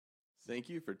Thank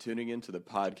you for tuning in to the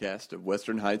podcast of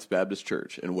Western Heights Baptist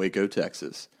Church in Waco,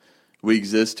 Texas. We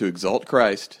exist to exalt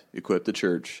Christ, equip the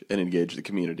church, and engage the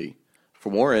community.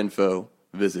 For more info,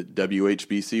 visit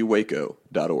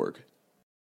whbcwaco.org.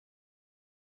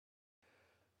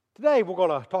 Today we're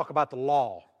going to talk about the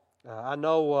law. I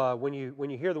know when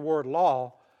you hear the word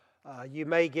law, you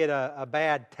may get a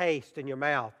bad taste in your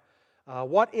mouth.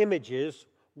 What images,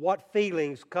 what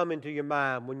feelings come into your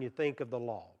mind when you think of the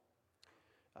law?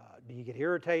 Do you get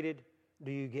irritated?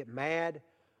 Do you get mad?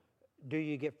 Do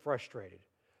you get frustrated?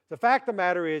 The fact of the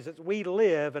matter is that we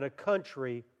live in a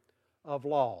country of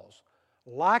laws.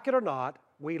 Like it or not,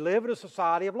 we live in a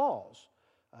society of laws.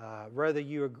 Whether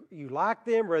you like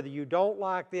them, whether you don't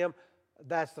like them,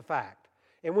 that's the fact.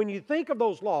 And when you think of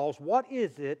those laws, what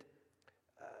is it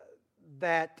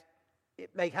how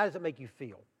does it make you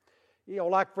feel?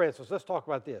 Like for instance, let's talk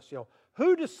about this.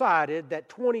 Who decided that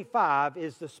 25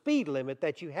 is the speed limit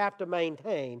that you have to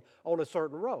maintain on a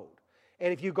certain road?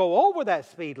 And if you go over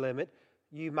that speed limit,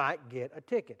 you might get a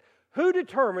ticket. Who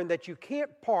determined that you can't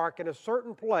park in a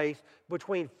certain place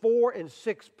between 4 and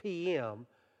 6 p.m.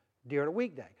 during a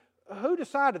weekday? Who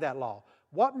decided that law?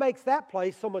 What makes that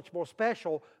place so much more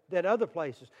special than other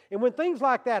places? And when things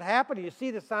like that happen, and you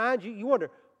see the signs, you wonder,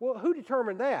 well, who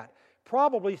determined that?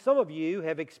 Probably some of you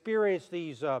have experienced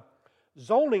these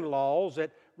zoning laws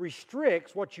that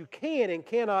restricts what you can and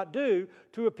cannot do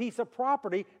to a piece of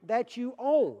property that you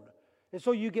own. And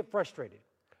so you get frustrated.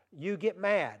 You get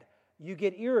mad. You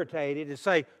get irritated and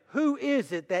say, who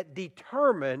is it that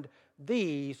determined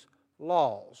these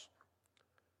laws?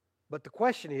 But the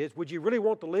question is, would you really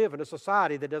want to live in a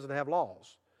society that doesn't have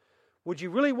laws? Would you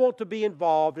really want to be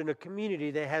involved in a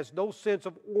community that has no sense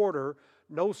of order,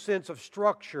 no sense of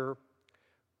structure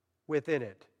within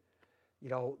it?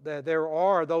 There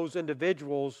are those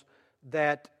individuals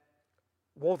that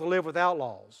want to live without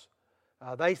laws.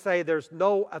 They say there's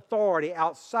no authority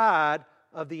outside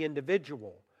of the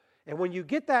individual. And when you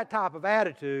get that type of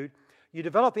attitude, you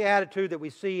develop the attitude that we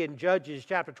see in Judges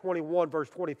chapter 21, verse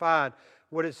 25,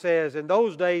 when it says, in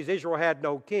those days Israel had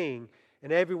no king,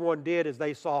 and everyone did as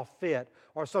they saw fit.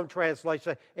 Or some translations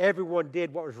say, everyone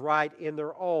did what was right in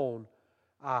their own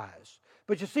eyes.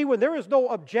 But you see, when there is no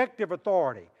objective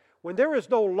authority, when there is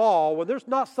no law, when there's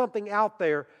not something out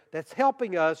there that's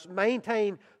helping us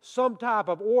maintain some type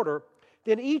of order,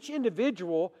 then each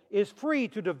individual is free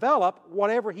to develop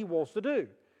whatever he wants to do.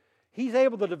 He's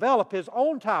able to develop his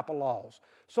own type of laws.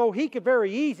 So he could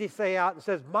very easily say out and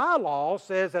says, my law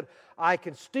says that I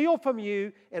can steal from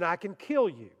you and I can kill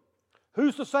you.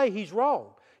 Who's to say he's wrong?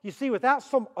 You see, without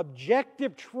some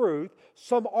objective truth,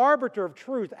 some arbiter of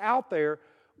truth out there,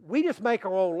 we just make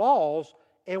our own laws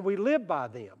and we live by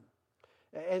them.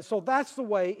 And so that's the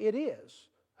way it is.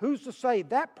 Who's to say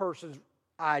that person's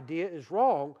idea is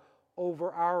wrong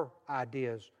over our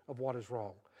ideas of what is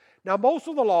wrong? Now, most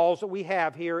of the laws that we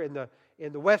have here in the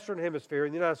Western Hemisphere,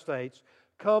 in the United States,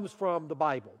 comes from the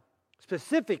Bible.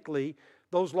 Specifically,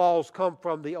 those laws come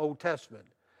from the Old Testament.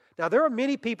 Now, there are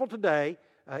many people today,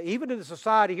 even in the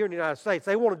society here in the United States,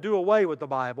 they want to do away with the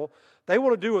Bible. They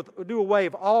want to do away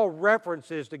with all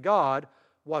references to God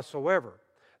whatsoever.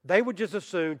 They would just as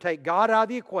soon take God out of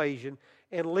the equation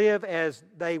and live as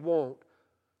they want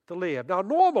to live. Now,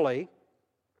 normally,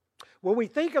 when we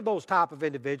think of those type of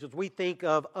individuals, we think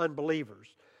of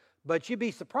unbelievers. But you'd be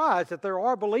surprised that there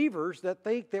are believers that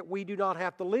think that we do not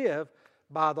have to live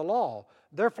by the law.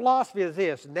 Their philosophy is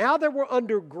this: now that we're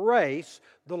under grace,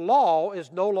 the law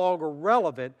is no longer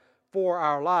relevant for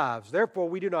our lives. Therefore,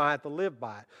 we do not have to live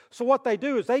by it. So what they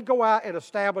do is they go out and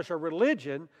establish a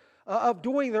religion of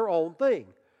doing their own thing.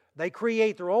 They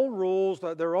create their own rules,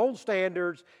 their own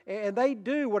standards, and they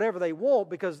do whatever they want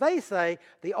because they say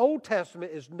the Old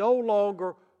Testament is no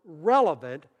longer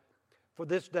relevant for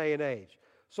this day and age.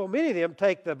 So many of them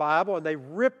take the Bible and they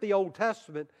rip the Old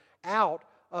Testament out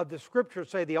of the Scripture and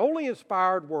say the only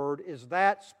inspired word is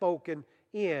that spoken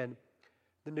in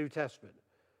the New Testament.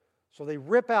 So they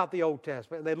rip out the Old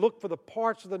Testament and they look for the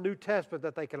parts of the New Testament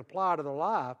that they can apply to their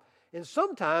life, and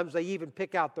sometimes they even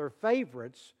pick out their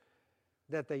favorites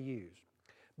that they use.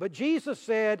 But Jesus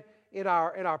said in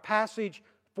our passage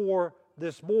for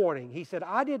this morning, He said,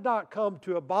 I did not come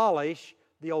to abolish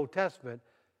the Old Testament,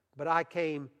 but I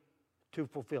came to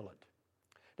fulfill it.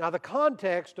 Now, the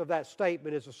context of that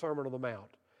statement is the Sermon on the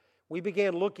Mount. We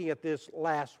began looking at this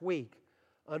last week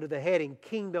under the heading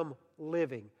Kingdom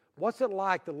Living. What's it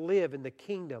like to live in the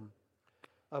kingdom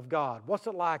of God? What's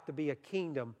it like to be a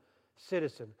kingdom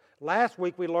citizen? Last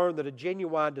week we learned that a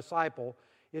genuine disciple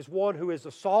is one who is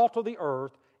the salt of the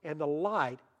earth and the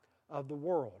light of the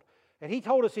world. And he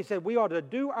told us, he said, we are to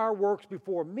do our works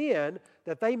before men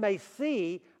that they may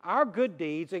see our good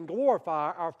deeds and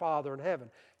glorify our Father in heaven.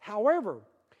 However,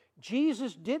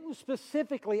 Jesus didn't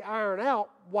specifically iron out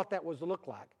what that was to look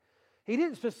like. He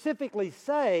didn't specifically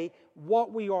say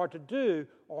what we are to do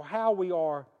or how we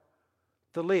are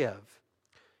to live.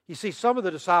 You see, some of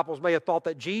the disciples may have thought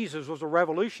that Jesus was a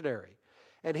revolutionary,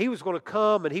 and he was going to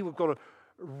come and he was going to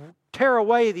tear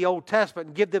away the Old Testament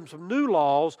and give them some new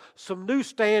laws, some new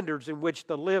standards in which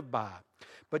to live by.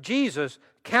 But Jesus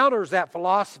counters that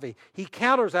philosophy. He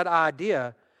counters that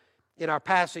idea in our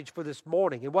passage for this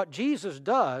morning. And what Jesus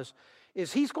does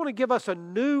is he's going to give us a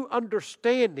new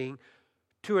understanding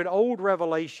to an old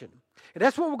revelation. And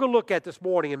that's what we're going to look at this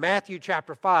morning in Matthew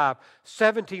chapter 5,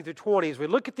 17 through 20. As we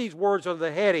look at these words under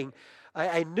the heading,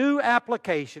 a new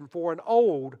application for an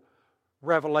old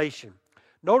revelation.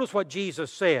 Notice what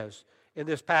Jesus says in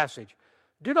this passage.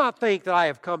 Do not think that I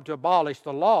have come to abolish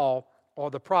the law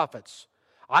or the prophets.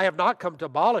 I have not come to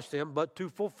abolish them, but to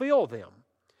fulfill them.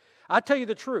 I tell you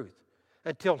the truth,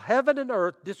 until heaven and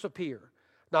earth disappear,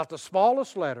 not the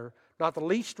smallest letter, not the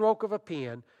least stroke of a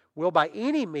pen, will by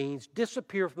any means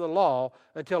disappear from the law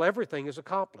until everything is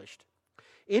accomplished.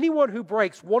 Anyone who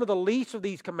breaks one of the least of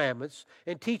these commandments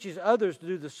and teaches others to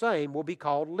do the same will be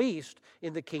called least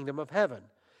in the kingdom of heaven.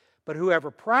 But whoever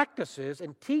practices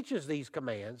and teaches these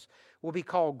commands will be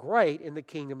called great in the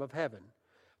kingdom of heaven.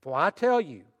 For I tell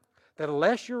you that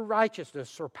unless your righteousness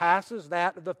surpasses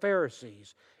that of the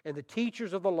Pharisees and the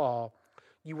teachers of the law,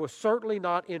 you will certainly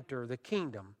not enter the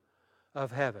kingdom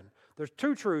of heaven. There's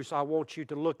two truths I want you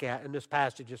to look at in this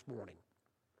passage this morning.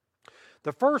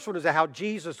 The first one is how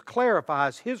Jesus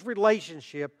clarifies his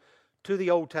relationship to the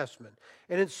Old Testament.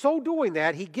 And in so doing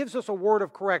that, he gives us a word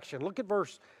of correction. Look at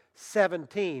verse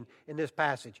 17 in this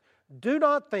passage. Do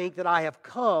not think that I have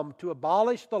come to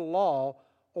abolish the law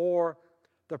or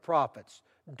the prophets.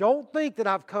 Don't think that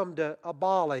I've come to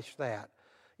abolish that.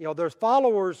 You know, there's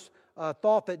followers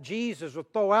thought that Jesus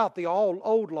would throw out the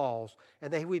old laws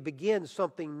and that he would begin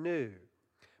something new.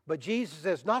 But Jesus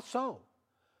says, not so.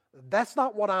 That's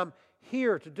not what I'm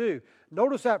here to do.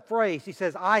 Notice that phrase. He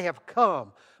says, I have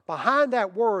come. Behind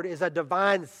that word is a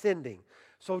divine sending.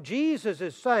 So Jesus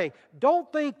is saying,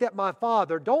 don't think that my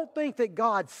Father, don't think that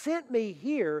God sent me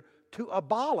here to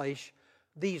abolish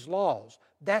these laws.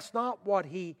 That's not what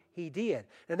he did.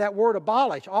 And that word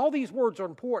abolish, all these words are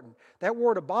important. That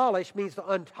word abolish means to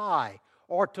untie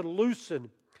or to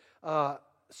loosen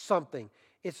something.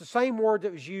 It's the same word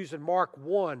that was used in Mark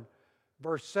 1,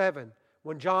 verse 7,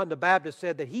 when John the Baptist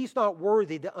said that he's not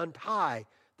worthy to untie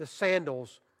the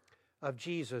sandals of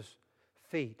Jesus'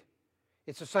 feet.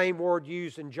 It's the same word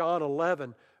used in John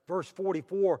 11, verse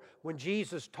 44, when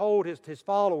Jesus told his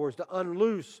followers to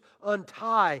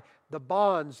untie the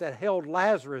bonds that held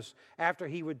Lazarus after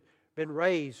he had been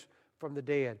raised from the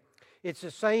dead. It's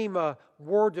the same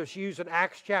word that's used in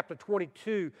Acts chapter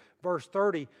 22, verse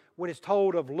 30, when it's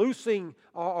told of loosing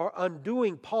or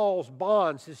undoing Paul's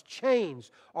bonds, his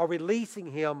chains, or releasing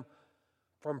him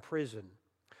from prison.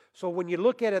 So when you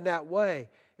look at it in that way,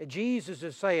 Jesus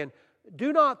is saying,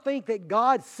 do not think that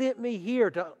God sent me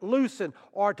here to loosen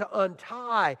or to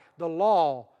untie the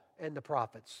law and the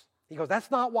prophets. He goes, that's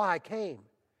not why I came.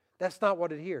 That's not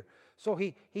what it here. So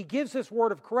he gives this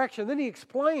word of correction. Then he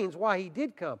explains why he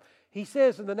did come. He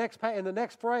says in the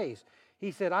next phrase,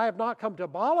 he said, I have not come to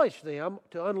abolish them,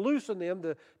 to unloosen them,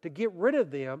 to get rid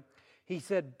of them. He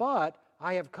said, but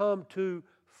I have come to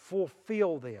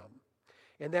fulfill them.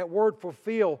 And that word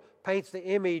fulfill paints the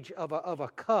image of a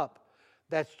cup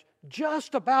that's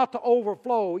just about to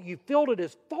overflow. You filled it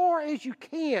as far as you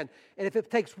can, and if it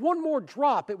takes one more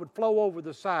drop, it would flow over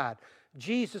the side.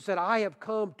 Jesus said, I have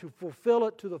come to fulfill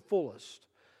it to the fullest.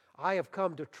 I have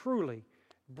come to truly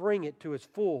bring it to its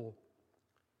full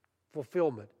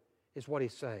fulfillment, is what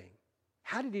he's saying.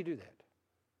 How did he do that?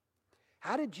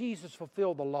 How did Jesus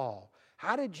fulfill the law?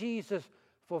 How did Jesus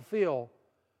fulfill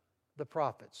the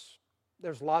prophets?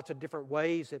 There's lots of different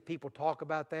ways that people talk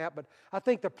about that, but I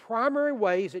think the primary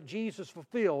ways that Jesus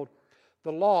fulfilled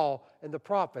the law and the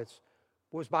prophets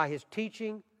was by his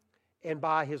teaching and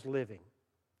by his living.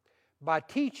 By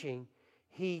teaching,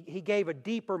 he gave a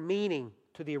deeper meaning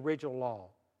to the original law.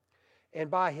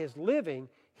 And by his living,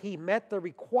 he met the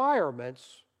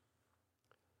requirements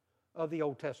of the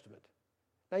Old Testament.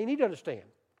 Now you need to understand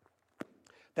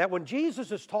that when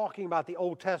Jesus is talking about the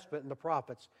Old Testament and the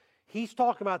prophets, he's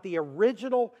talking about the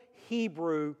original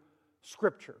Hebrew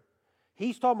Scripture.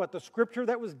 He's talking about the Scripture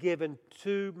that was given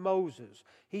to Moses.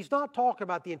 He's not talking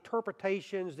about the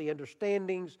interpretations, the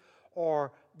understandings,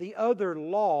 or the other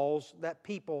laws that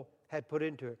people had put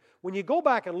into it. When you go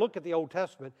back and look at the Old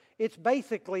Testament, it's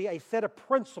basically a set of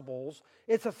principles,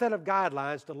 it's a set of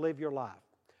guidelines to live your life.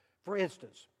 For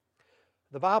instance,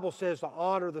 the Bible says to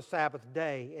honor the Sabbath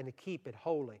day and to keep it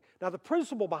holy. Now, the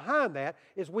principle behind that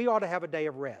is we ought to have a day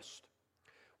of rest.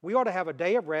 We ought to have a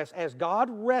day of rest as God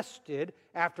rested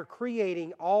after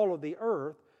creating all of the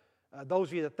earth. Those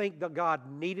of you that think that God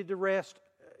needed to rest,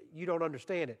 you don't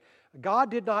understand it.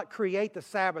 God did not create the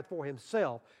Sabbath for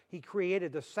Himself. He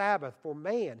created the Sabbath for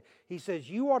man. He says,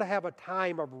 you ought to have a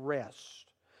time of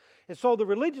rest. And so the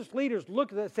religious leaders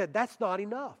looked at it and said, that's not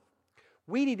enough.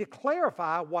 We need to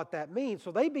clarify what that means.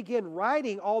 So they begin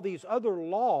writing all these other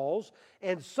laws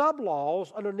and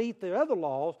sub-laws underneath the other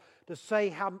laws to say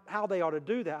how they ought to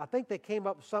do that. I think they came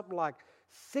up with something like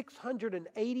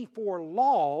 684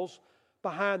 laws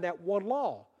behind that one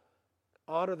law.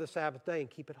 Honor the Sabbath day and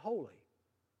keep it holy.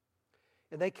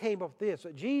 And they came up with this.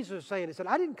 Jesus is saying, He said,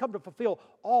 I didn't come to fulfill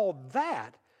all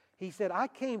that. He said, I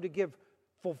came to give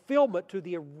fulfillment to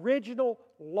the original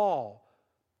law.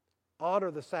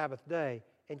 Honor the Sabbath day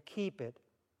and keep it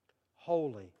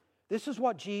holy. This is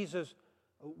what Jesus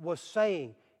was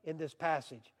saying in this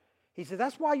passage. He said,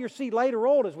 that's why you see later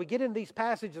on as we get into these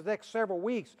passages the next several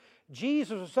weeks,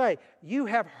 Jesus will say, you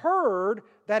have heard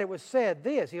that it was said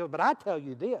this. He goes, but I tell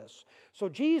you this. So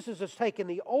Jesus has taken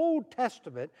the Old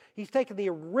Testament, He's taken the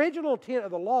original intent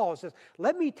of the law and says,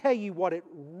 let me tell you what it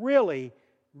really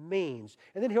means.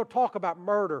 And then He'll talk about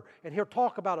murder, and He'll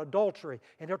talk about adultery,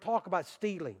 and He'll talk about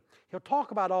stealing. He'll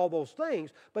talk about all those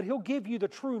things, but He'll give you the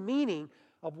true meaning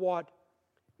of what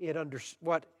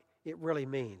it really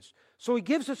means. So He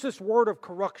gives us this word of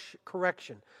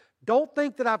correction. Don't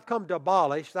think that I've come to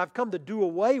abolish, that I've come to do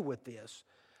away with this.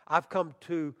 I've come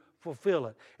to fulfill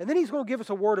it. And then He's going to give us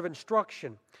a word of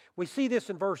instruction. We see this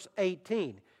in verse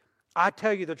 18. I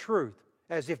tell you the truth,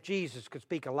 as if Jesus could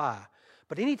speak a lie.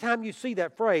 But anytime you see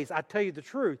that phrase, I tell you the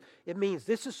truth, it means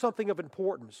this is something of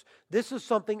importance. This is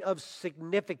something of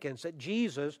significance that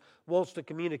Jesus wants to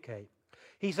communicate.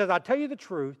 He says, I tell you the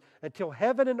truth, until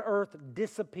heaven and earth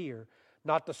disappear,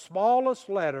 not the smallest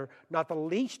letter, not the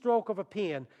least stroke of a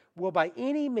pen will by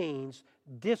any means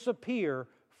disappear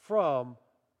from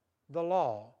the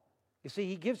law. You see,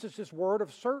 He gives us this word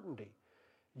of certainty.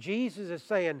 Jesus is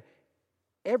saying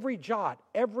every jot,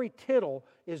 every tittle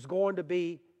is going to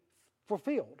be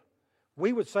fulfilled.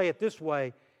 We would say it this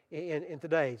way in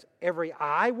today's. Every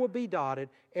I will be dotted,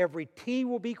 every T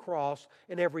will be crossed,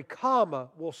 and every comma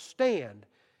will stand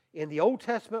in the Old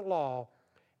Testament law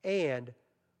and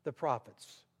the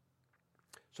prophets.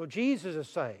 So Jesus is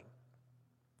saying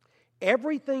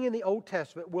everything in the Old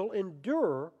Testament will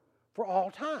endure for all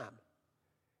time.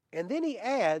 And then He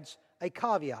adds a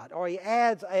caveat, or He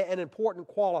adds an important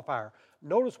qualifier.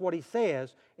 Notice what He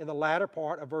says in the latter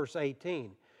part of verse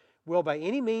 18. Will by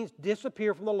any means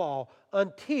disappear from the law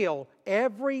until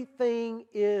everything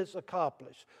is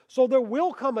accomplished. So there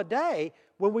will come a day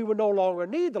when we will no longer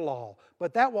need the law,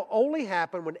 but that will only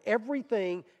happen when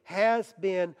everything has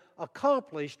been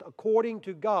accomplished according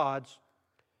to God's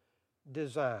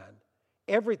design.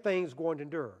 Everything's going to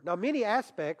endure. Now, many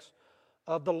aspects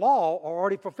of the law are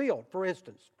already fulfilled. For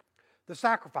instance, the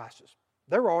sacrifices,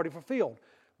 they're already fulfilled.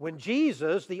 When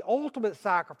Jesus, the ultimate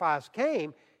sacrifice,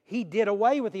 came, He did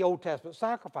away with the Old Testament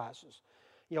sacrifices.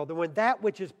 You know, when that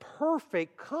which is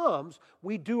perfect comes,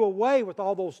 we do away with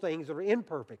all those things that are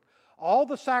imperfect. All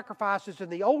the sacrifices in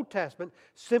the Old Testament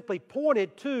simply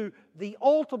pointed to the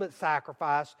ultimate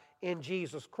sacrifice in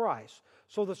Jesus Christ.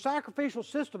 So the sacrificial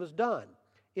system is done.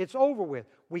 It's over with.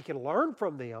 We can learn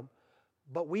from them,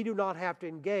 but we do not have to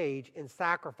engage in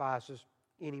sacrifices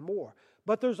anymore.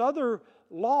 But there's other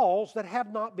laws that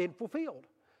have not been fulfilled.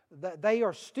 They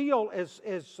are still as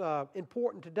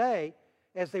important today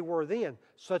as they were then.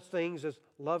 Such things as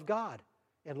love God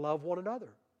and love one another.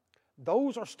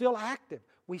 Those are still active.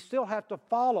 We still have to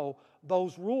follow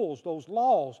those rules, those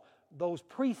laws, those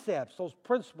precepts, those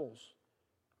principles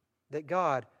that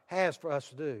God has for us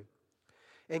to do.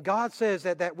 And God says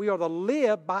that we are to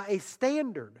live by a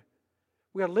standard.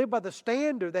 We are to live by the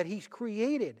standard that He's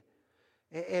created.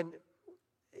 And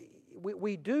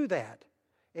we do that.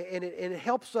 And it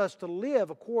helps us to live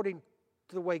according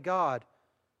to the way God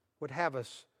would have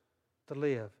us to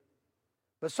live.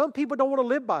 But some people don't want to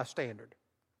live by a standard.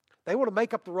 They want to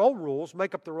make up their own rules,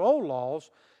 make up their own laws,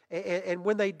 and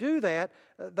when they do that,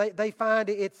 they find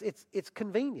it's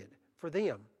convenient for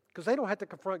them because they don't have to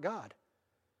confront God.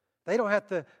 They don't have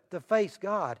to face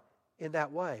God in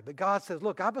that way. But God says,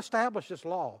 look, I've established this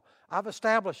law. I've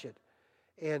established it.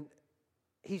 And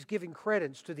He's giving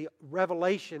credence to the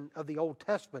revelation of the Old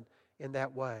Testament in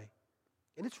that way.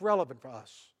 And it's relevant for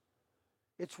us.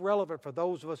 It's relevant for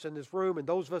those of us in this room and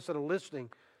those of us that are listening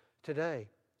today.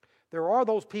 There are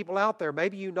those people out there,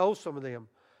 maybe you know some of them.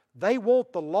 They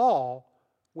want the law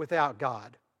without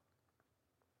God.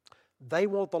 They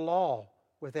want the law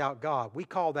without God. We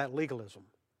call that legalism.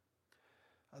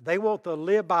 They want to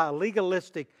live by a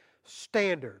legalistic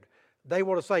standard. They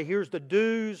want to say, here's the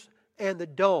do's and the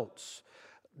don'ts.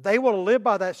 They want to live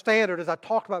by that standard, as I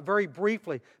talked about very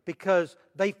briefly, because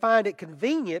they find it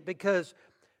convenient, because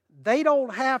they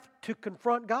don't have to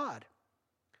confront God.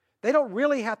 They don't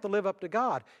really have to live up to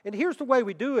God. And here's the way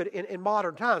we do it in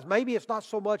modern times. Maybe it's not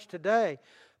so much today,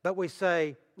 but we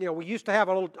say, we used to have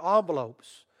our little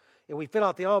envelopes, and we fill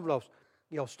out the envelopes.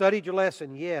 Studied your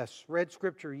lesson, yes. Read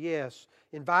Scripture, yes.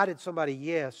 Invited somebody,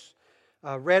 yes.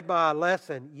 Read my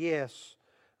lesson, yes.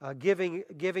 Giving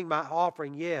my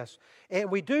offering, yes.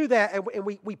 And we do that, and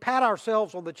we pat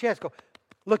ourselves on the chest, go,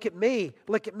 look at me,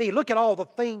 look at all the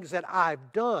things that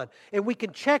I've done. And we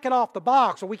can check it off the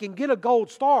box, or we can get a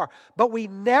gold star, but we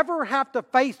never have to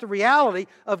face the reality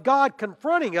of God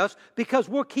confronting us because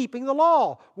we're keeping the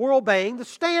law. We're obeying the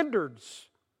standards.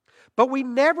 But we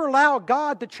never allow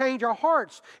God to change our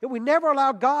hearts, and we never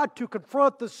allow God to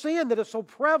confront the sin that is so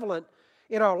prevalent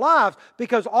in our lives,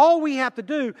 because all we have to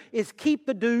do is keep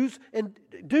the do's and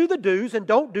do the do's and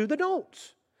don't do the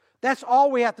don'ts. That's all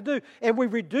we have to do. And we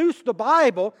reduce the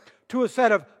Bible to a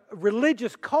set of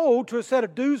religious code, to a set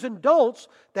of do's and don'ts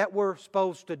that we're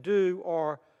supposed to do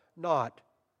or not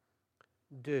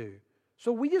do.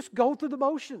 So we just go through the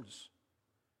motions.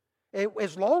 And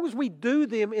as long as we do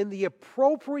them in the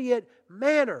appropriate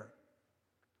manner,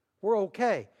 we're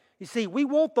okay. You see, we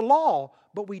want the law,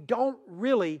 but we don't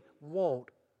really want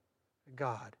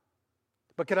God.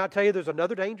 But can I tell you there's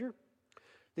another danger?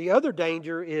 The other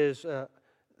danger is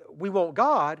we want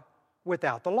God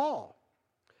without the law.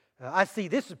 I see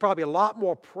this is probably a lot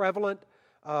more prevalent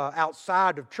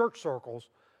outside of church circles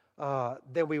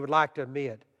than we would like to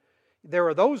admit. There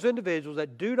are those individuals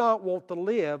that do not want to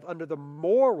live under the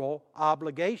moral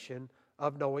obligation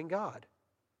of knowing God.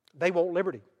 They want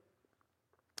liberty.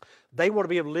 They want to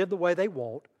be able to live the way they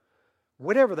want,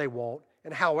 whatever they want,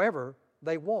 and however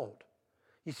they want.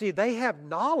 You see, they have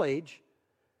knowledge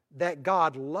that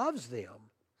God loves them,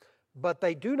 but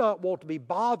they do not want to be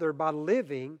bothered by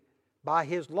living by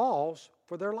His laws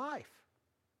for their life.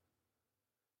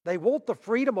 They want the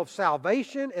freedom of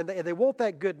salvation, and they want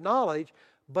that good knowledge,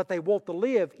 but they want to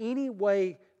live any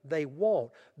way they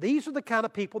want. These are the kind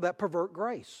of people that pervert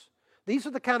grace. These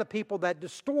are the kind of people that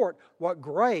distort what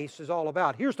grace is all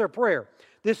about. Here's their prayer.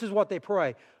 This is what they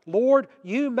pray. Lord,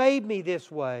 you made me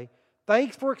this way.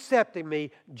 Thanks for accepting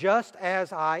me just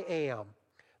as I am.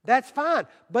 That's fine,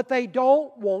 but they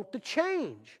don't want to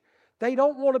change. They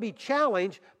don't want to be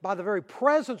challenged by the very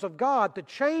presence of God to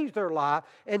change their life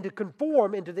and to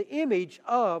conform into the image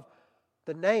of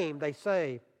the name they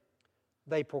say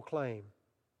they proclaim.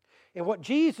 And what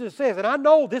Jesus says, and I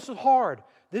know this is hard,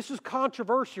 this is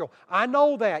controversial. I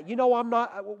know that.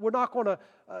 We're not going to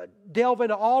delve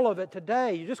into all of it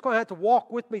today. You're just going to have to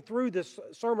walk with me through this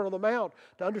Sermon on the Mount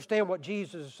to understand what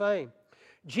Jesus is saying.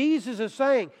 Jesus is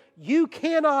saying, you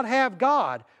cannot have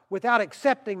God without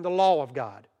accepting the law of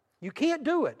God. You can't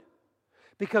do it.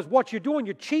 Because what you're doing,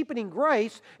 you're cheapening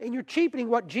grace, and you're cheapening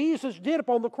what Jesus did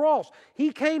upon the cross.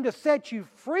 He came to set you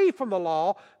free from the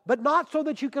law, but not so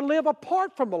that you can live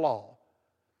apart from the law.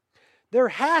 There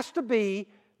has to be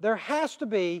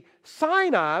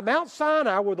Sinai, Mount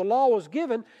Sinai, where the law was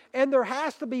given, and there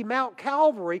has to be Mount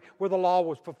Calvary, where the law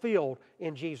was fulfilled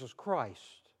in Jesus Christ.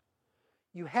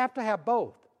 You have to have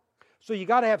both. So you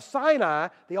got to have Sinai,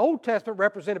 the Old Testament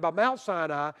represented by Mount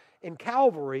Sinai, and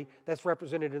Calvary that's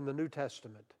represented in the New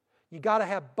Testament. You got to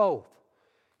have both.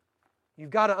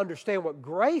 You've got to understand what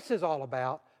grace is all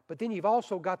about, but then you've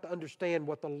also got to understand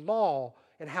what the law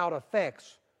and how it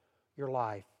affects your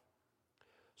life.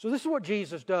 So this is what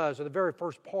Jesus does in the very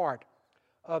first part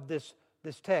of this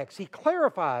text. He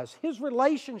clarifies His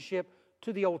relationship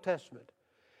to the Old Testament.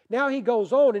 Now he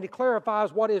goes on and he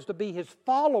clarifies what is to be His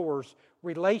followers'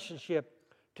 relationship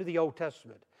to the Old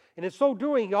Testament. And in so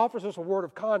doing, he offers us a word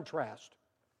of contrast.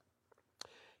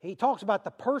 He talks about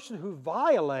the person who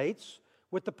violates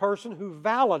with the person who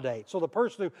validates. So the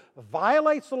person who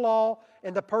violates the law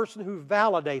and the person who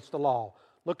validates the law.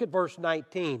 Look at verse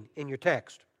 19 in your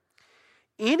text.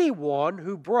 Anyone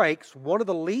who breaks one of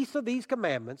the least of these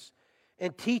commandments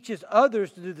and teaches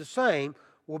others to do the same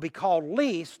will be called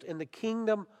least in the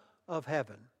kingdom of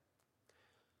heaven.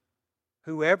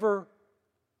 Whoever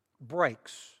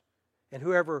breaks and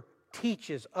whoever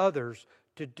teaches others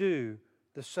to do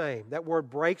the same. That word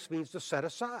breaks means to set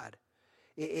aside.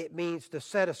 It means to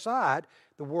set aside.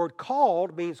 The word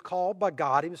called means called by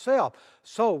God Himself.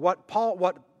 So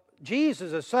what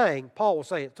Jesus is saying, Paul will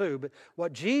say it too, but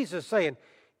what Jesus is saying,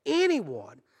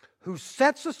 anyone who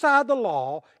sets aside the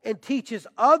law and teaches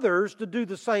others to do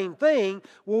the same thing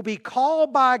will be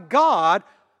called by God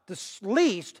the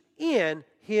least in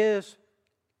His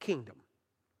kingdom.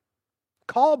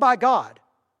 Called by God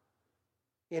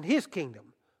in His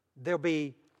kingdom, they'll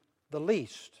be the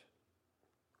least.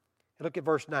 And look at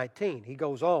verse 19. He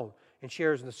goes on and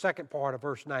shares in the second part of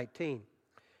verse 19.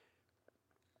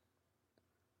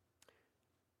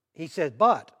 He says,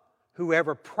 but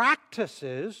whoever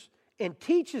practices and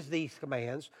teaches these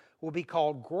commands will be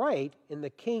called great in the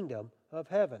kingdom of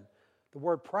heaven. The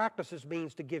word practices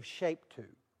means to give shape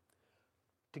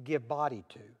to give body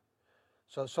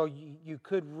to. So you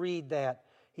could read that.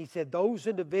 He said those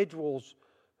individuals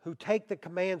who take the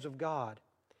commands of God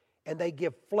and they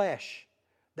give flesh,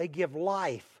 they give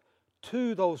life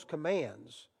to those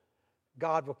commands,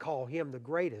 God will call him the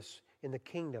greatest in the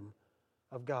kingdom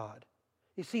of God.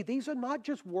 You see, these are not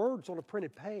just words on a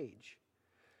printed page.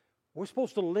 We're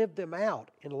supposed to live them out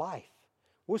in life.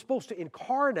 We're supposed to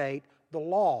incarnate the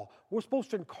law. We're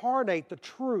supposed to incarnate the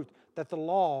truth that the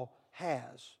law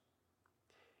has.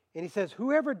 And he says,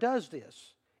 whoever does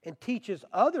this and teaches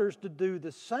others to do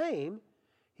the same,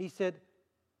 he said,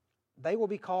 they will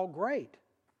be called great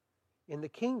in the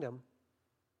kingdom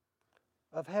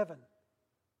of heaven.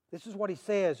 This is what he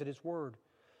says in his word.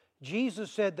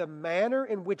 Jesus said the manner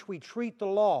in which we treat the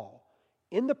law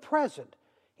in the present,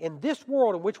 in this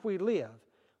world in which we live,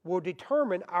 will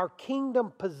determine our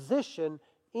kingdom position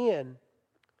in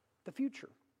the future.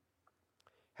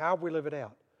 How we live it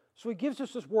out. So he gives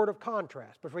us this word of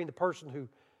contrast between the person who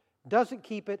doesn't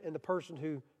keep it and the person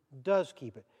who does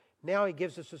keep it. Now he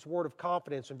gives us this word of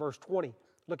confidence in verse 20.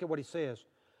 Look at what he says.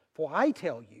 For I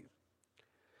tell you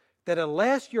that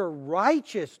unless your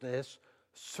righteousness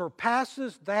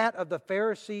surpasses that of the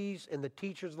Pharisees and the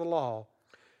teachers of the law,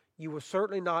 you will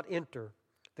certainly not enter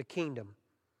the kingdom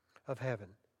of heaven.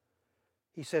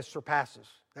 He says surpasses.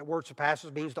 That word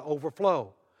surpasses means to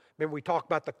overflow. Remember we talked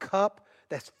about the cup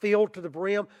that's filled to the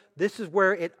brim? This is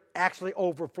where it actually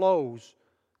overflows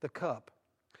the cup.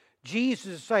 Jesus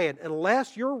is saying,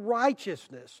 unless your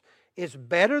righteousness is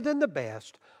better than the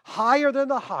best, higher than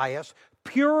the highest,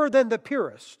 purer than the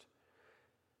purest,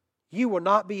 you will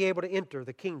not be able to enter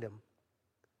the kingdom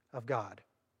of God.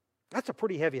 That's a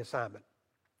pretty heavy assignment.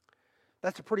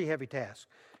 That's a pretty heavy task.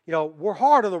 You know, we're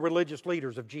hard on the religious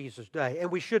leaders of Jesus' day,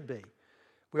 and we should be.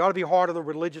 We ought to be hard on the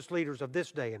religious leaders of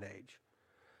this day and age.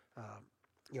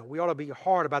 We ought to be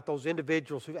hard about those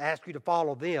individuals who ask you to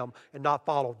follow them and not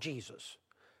follow Jesus.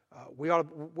 We ought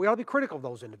to be critical of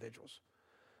those individuals.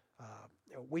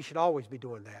 We should always be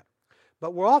doing that.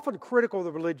 But we're often critical of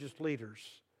the religious leaders.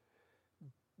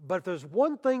 But if there's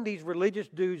one thing these religious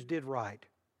dudes did right,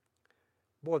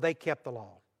 boy, they kept the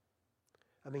law.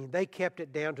 I mean, they kept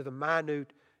it down to the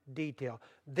minute detail.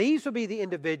 These would be the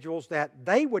individuals that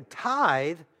they would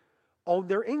tithe on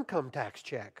their income tax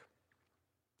check.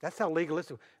 That's how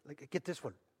legalistic. Get this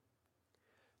one.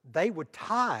 They would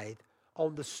tithe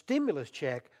on the stimulus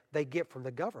check they get from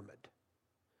the government.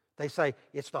 They say,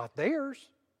 it's not theirs.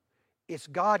 It's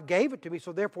God gave it to me,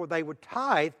 so therefore they would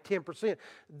tithe 10%.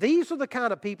 These are the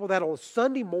kind of people that on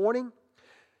Sunday morning,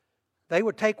 they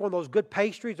would take one of those good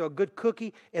pastries or a good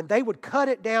cookie, and they would cut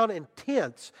it down in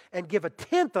tenths and give a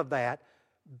tenth of that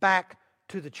back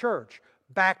to the church.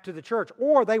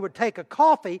 Or they would take a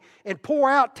coffee and pour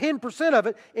out 10% of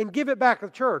it and give it back to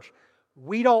the church.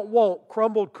 We don't want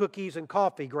crumbled cookies and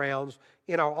coffee grounds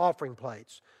in our offering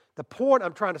plates. The point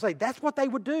I'm trying to say, that's what they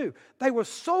would do. They were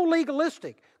so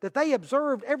legalistic that they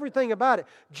observed everything about it.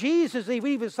 Jesus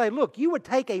even say, look, you would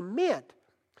take a mint.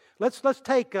 Let's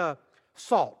take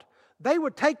salt. They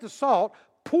would take the salt,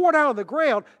 pour it out on the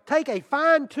ground, take a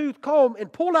fine-tooth comb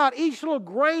and pull out each little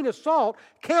grain of salt,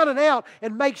 count it out,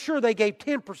 and make sure they gave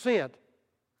 10%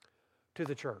 to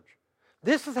the church.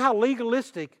 This is how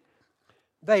legalistic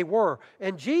they were.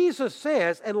 And Jesus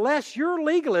says, unless your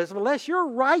legalism, unless your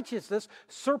righteousness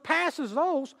surpasses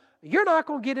those, you're not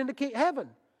going to get into heaven.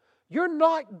 You're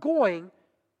not going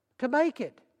to make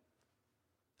it.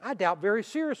 I doubt very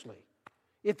seriously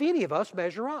if any of us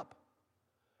measure up.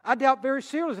 I doubt very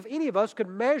seriously if any of us could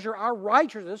measure our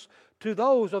righteousness to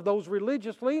those of those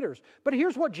religious leaders. But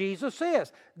here's what Jesus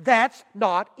says. That's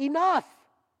not enough.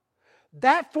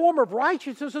 That form of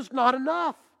righteousness is not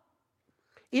enough.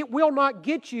 It will not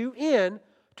get you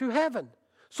into heaven.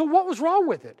 So what was wrong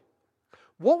with it?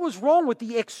 What was wrong with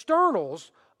the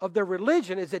externals of their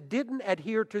religion is it didn't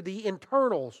adhere to the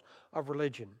internals of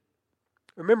religion.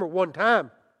 Remember one time,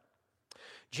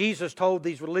 Jesus told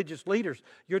these religious leaders,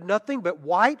 you're nothing but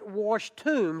whitewashed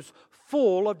tombs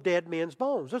full of dead men's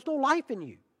bones. There's no life in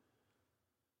you.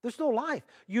 There's no life.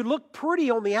 You look pretty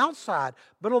on the outside,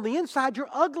 but on the inside you're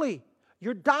ugly.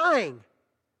 You're dying.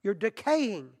 You're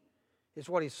decaying, is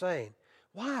what he's saying.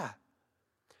 Why?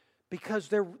 Because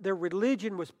their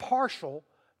religion was partial,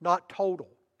 not total.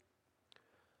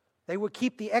 They would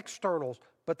keep the externals,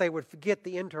 but they would forget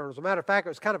the internals. As a matter of fact, it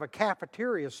was kind of a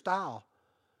cafeteria style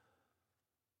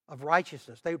of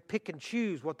righteousness. They would pick and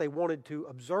choose what they wanted to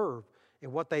observe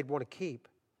and what they'd want to keep.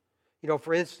 You know,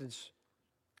 for instance,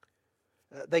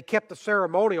 they kept the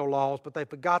ceremonial laws, but they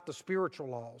forgot the spiritual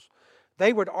laws.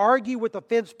 They would argue with the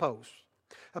fence posts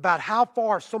about how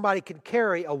far somebody could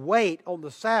carry a weight on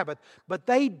the Sabbath, but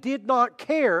they did not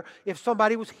care if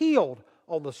somebody was healed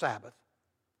on the Sabbath.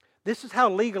 This is how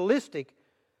legalistic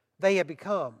they had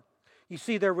become. You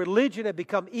see, their religion had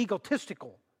become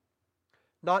egotistical,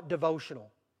 not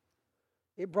devotional.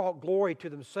 It brought glory to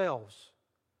themselves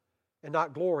and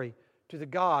not glory to the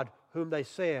God whom they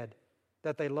said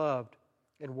that they loved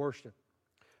and worshiped.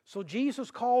 So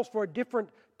Jesus calls for a different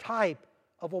type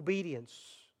of obedience.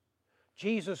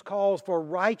 Jesus calls for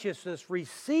righteousness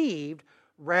received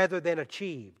rather than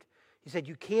achieved. He said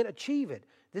you can't achieve it.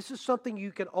 This is something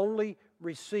you can only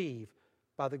receive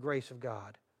by the grace of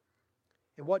God.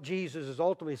 And what Jesus is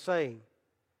ultimately saying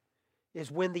is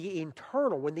when the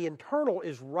internal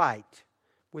is right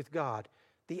with God,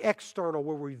 the external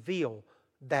will reveal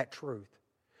that truth.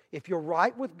 If you're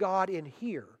right with God in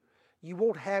here, you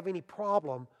won't have any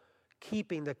problem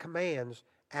keeping the commands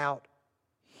out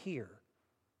here.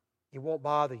 It won't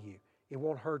bother you. It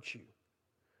won't hurt you.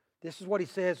 This is what he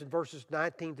says in verses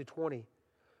 19 to 20.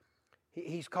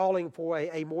 He's calling for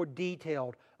a more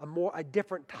detailed, a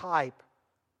different type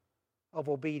of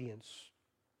obedience.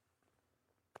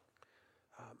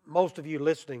 Most of you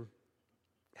listening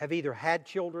have either had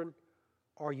children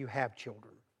or you have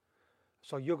children.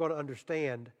 So you're going to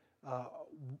understand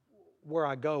where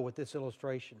I go with this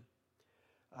illustration.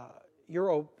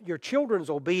 Your children's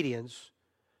obedience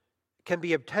can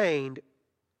be obtained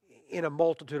in a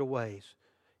multitude of ways.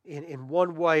 In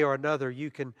one way or another, you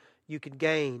can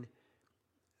gain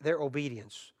their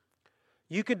obedience.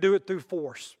 You can do it through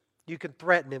force. You can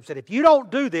threaten them. Say, if you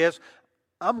don't do this,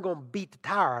 I'm going to beat the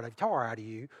tar out of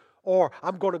you, or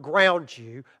I'm going to ground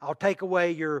you. I'll take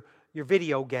away your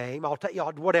video game. I'll take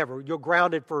whatever. You're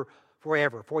grounded for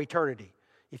forever, for eternity,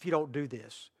 if you don't do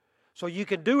this. So you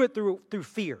can do it through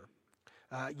fear.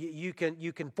 You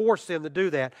can force them to do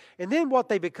that. And then what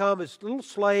they become is little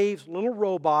slaves, little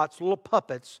robots, little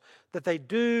puppets that they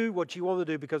do what you want to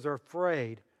do because they're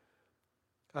afraid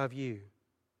of you.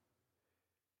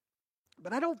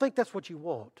 But I don't think that's what you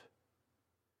want.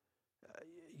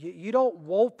 You don't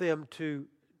want them to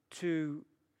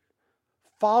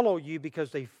follow you because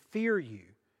they fear you.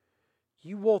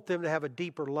 You want them to have a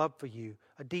deeper love for you,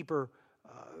 a deeper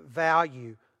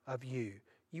value of you.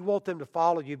 You want them to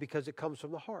follow you because it comes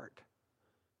from the heart,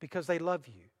 because they love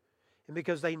you, and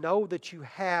because they know that you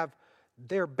have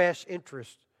their best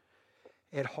interest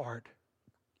at heart.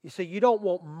 You see, you don't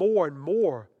want more and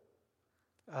more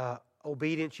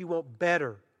obedience. You want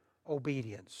better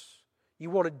obedience. You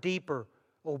want a deeper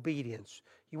obedience.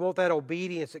 You want that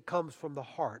obedience that comes from the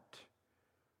heart.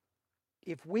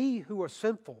 If we who are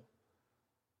sinful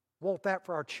want that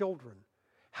for our children,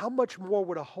 how much more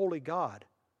would a holy God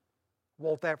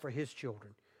want that for His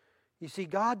children? You see,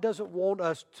 God doesn't want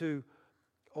us to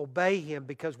obey Him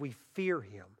because we fear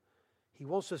Him. He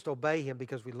wants us to obey Him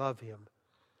because we love Him,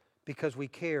 because we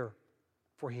care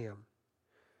for Him.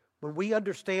 When we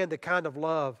understand the kind of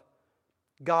love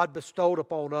God bestowed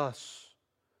upon us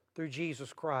through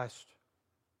Jesus Christ,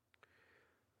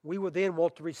 we will then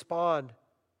want to respond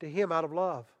to Him out of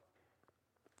love.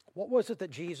 What was it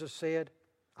that Jesus said?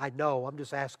 I know, I'm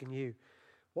just asking you.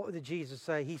 What did Jesus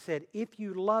say? He said, if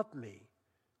you love me,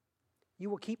 you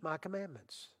will keep my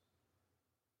commandments.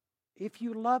 If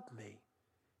you love me,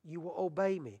 you will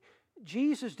obey me.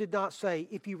 Jesus did not say,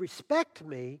 if you respect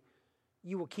me,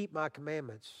 you will keep my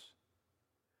commandments.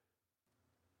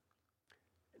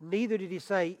 Neither did He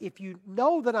say, if you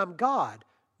know that I'm God,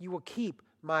 you will keep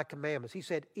my commandments. He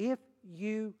said, if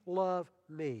you love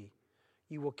me,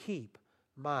 you will keep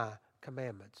my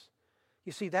commandments.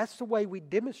 You see, that's the way we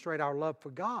demonstrate our love for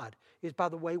God, is by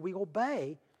the way we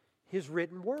obey His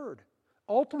written word.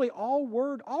 Ultimately,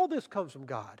 all this comes from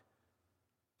God.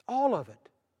 All of it.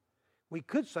 We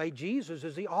could say Jesus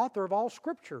is the author of all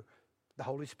Scripture. The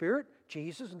Holy Spirit,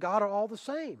 Jesus, and God are all the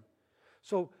same.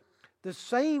 So the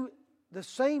same the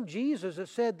same Jesus that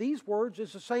said these words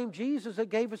is the same Jesus that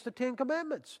gave us the Ten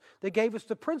Commandments, that gave us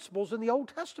the principles in the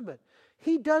Old Testament.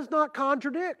 He does not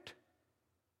contradict.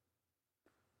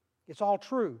 It's all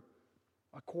true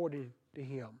according to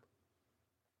Him.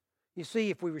 You see,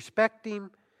 if we respect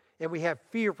Him and we have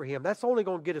fear for Him, that's only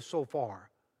going to get us so far.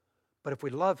 But if we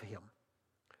love Him,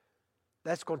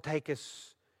 that's going to take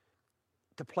us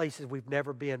to places we've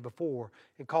never been before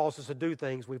and cause us to do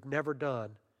things we've never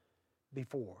done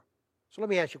before. So let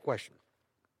me ask you a question.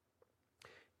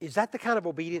 Is that the kind of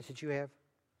obedience that you have?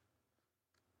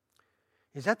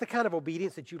 Is that the kind of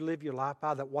obedience that you live your life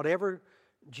by, that whatever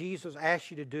Jesus asks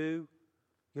you to do,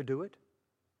 you'll do it?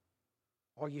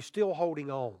 Or are you still holding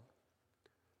on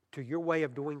to your way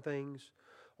of doing things?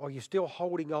 Or are you still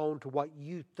holding on to what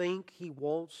you think He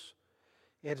wants?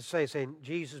 And to saying,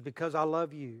 Jesus, because I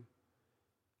love you,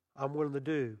 I'm willing to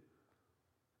do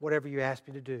whatever you ask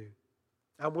me to do.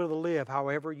 I'm willing to live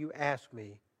however you ask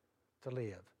me to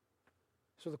live.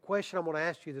 So the question I'm going to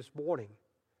ask you this morning,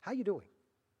 how are you doing?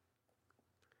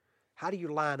 How do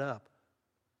you line up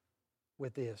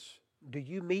with this? Do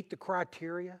you meet the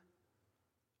criteria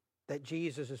that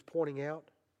Jesus is pointing out?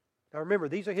 Now remember,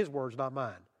 these are His words, not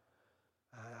mine.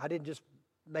 I didn't just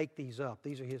make these up.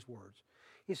 These are His words.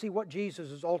 You see, what Jesus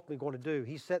is ultimately going to do,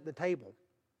 He's setting the table.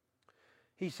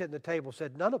 He's setting the table,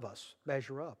 said, none of us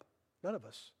measure up. None of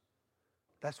us.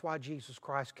 That's why Jesus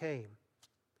Christ came,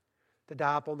 to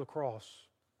die upon the cross,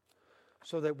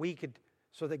 so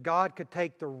that God could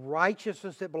take the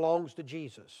righteousness that belongs to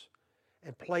Jesus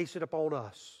and place it upon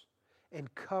us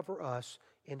and cover us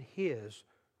in His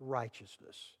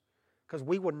righteousness. Because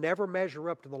we would never measure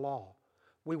up to the law.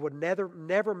 We would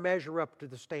never measure up to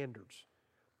the standards.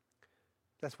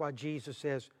 That's why Jesus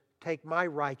says, take my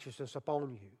righteousness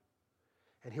upon you.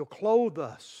 And He'll clothe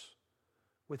us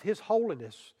with His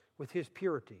holiness, with His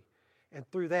purity. And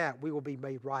through that, we will be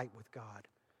made right with God.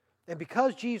 And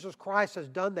because Jesus Christ has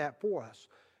done that for us,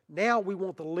 now we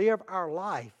want to live our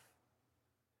life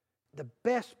the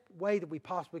best way that we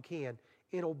possibly can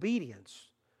in obedience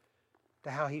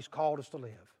to how He's called us to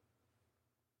live.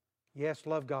 Yes,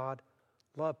 love God,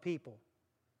 love people,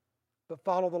 but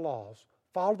follow the laws,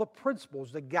 follow the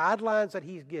principles, the guidelines that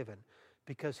He's given,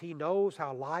 because He knows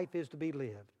how life is to be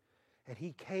lived. And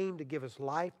He came to give us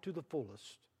life to the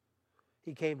fullest.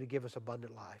 He came to give us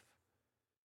abundant life.